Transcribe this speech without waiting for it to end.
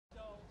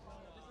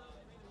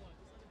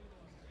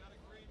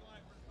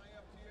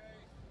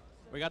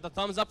We got the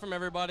thumbs up from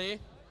everybody.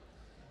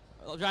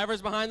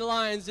 Drivers behind the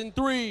lines in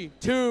 3,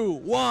 2,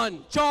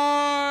 1,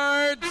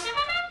 charge!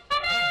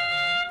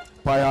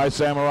 Pie High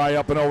Samurai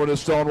up and over to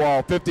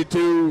Stonewall.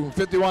 52,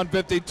 51,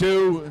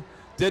 52.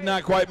 Did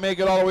not quite make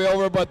it all the way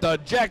over, but the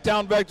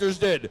Jacktown Vectors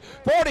did.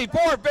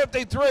 44,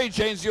 53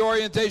 changed the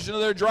orientation of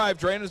their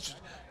drivetrain. It's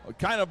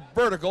kind of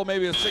vertical,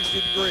 maybe a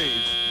 60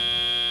 degrees.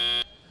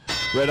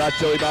 Red Hot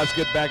Chili Bots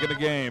get back in the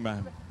game.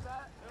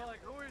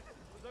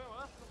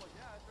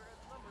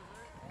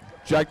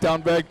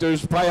 Jacktown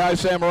Vectors, Pie High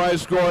Samurai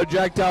score.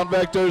 Jacktown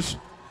Vectors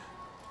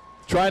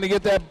trying to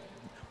get that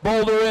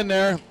boulder in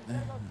there.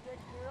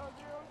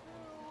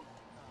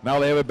 Now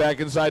they have it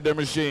back inside their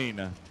machine.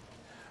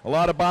 A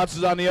lot of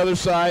bots on the other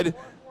side,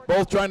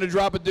 both trying to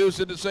drop a deuce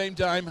at the same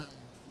time.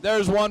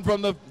 There's one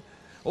from a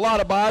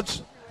lot of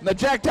bots. And the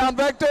Jacktown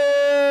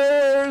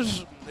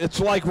Vectors, it's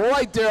like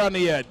right there on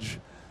the edge.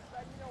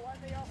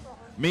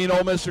 Mean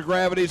old Mr.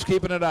 Gravity's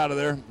keeping it out of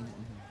there.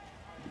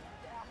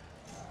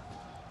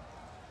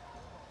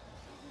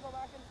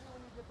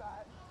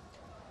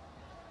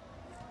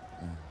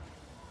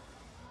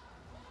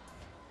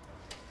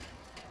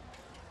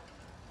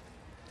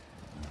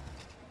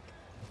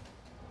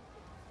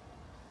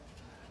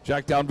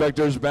 Jacktown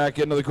Vectors back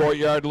into the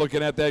courtyard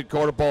looking at that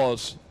quarter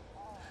pulse.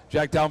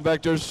 Jacktown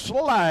Vectors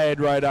slide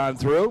right on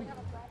through.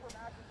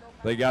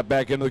 They got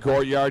back into the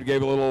courtyard,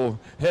 gave a little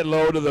hit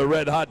low to the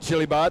Red Hot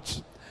Chili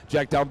Bots.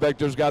 Jacktown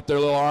Vectors got their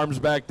little arms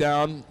back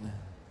down.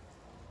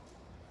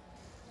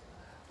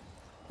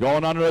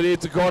 Going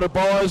underneath the quarter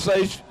pulse.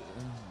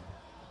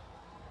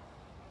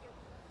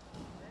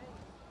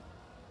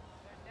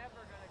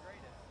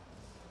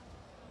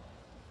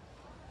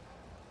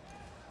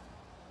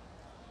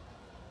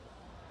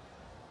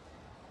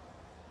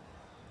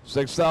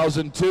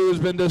 6002 has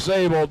been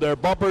disabled. Their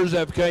bumpers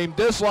have came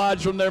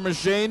dislodged from their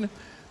machine.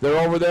 They're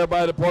over there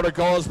by the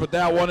portcullis, but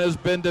that one has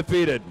been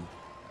defeated.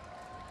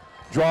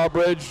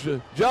 Drawbridge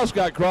just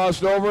got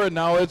crossed over, and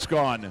now it's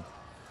gone.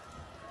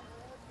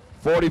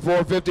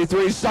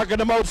 4453 stuck in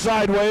the moat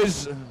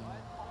sideways.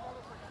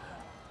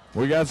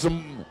 We got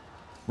some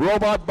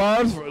robot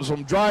bars,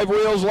 some drive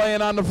wheels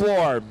laying on the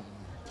floor.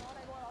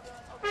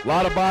 A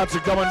lot of bots are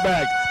coming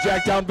back.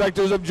 Jacktown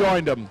Vectors have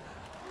joined them.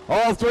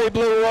 All three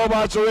blue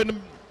robots are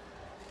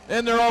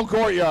in their own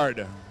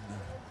courtyard.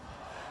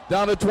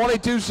 Down to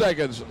 22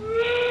 seconds.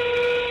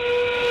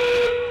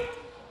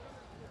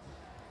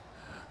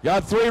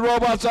 Got three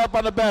robots up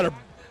on the batter.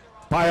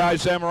 Pie High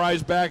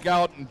Samurai's back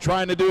out and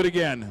trying to do it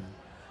again.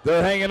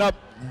 They're hanging up.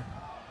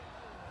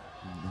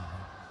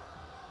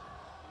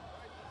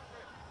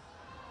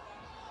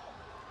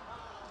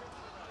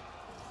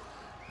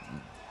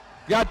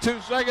 Got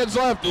 2 seconds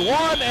left.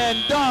 One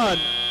and done.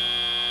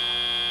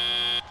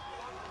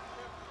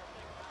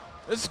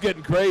 This is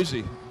getting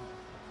crazy.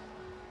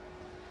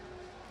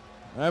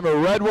 Remember,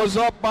 red was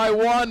up by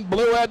 1.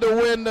 Blue had to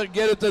win to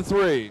get it to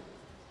 3.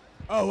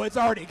 Oh, it's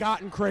already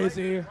gotten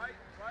crazy. Right.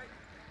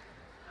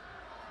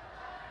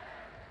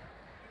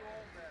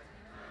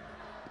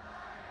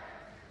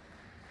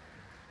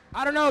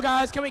 I don't know,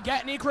 guys. Can we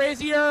get any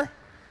crazier?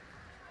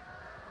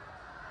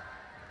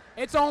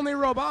 It's only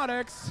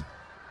robotics.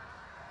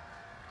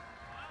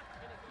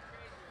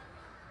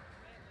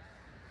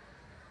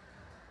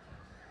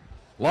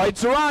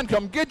 Lights are on.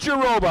 Come get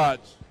your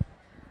robots.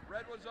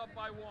 Red was up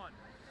by 1.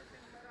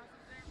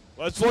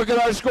 Let's look at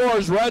our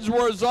scores. Reds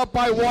was up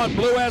by 1.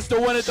 Blue has to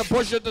win it to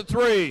push it to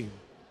 3.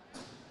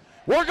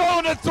 We're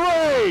going to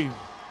 3.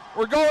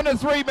 We're going to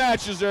 3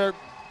 matches there.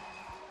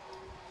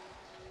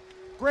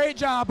 Great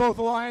job, both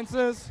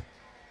alliances.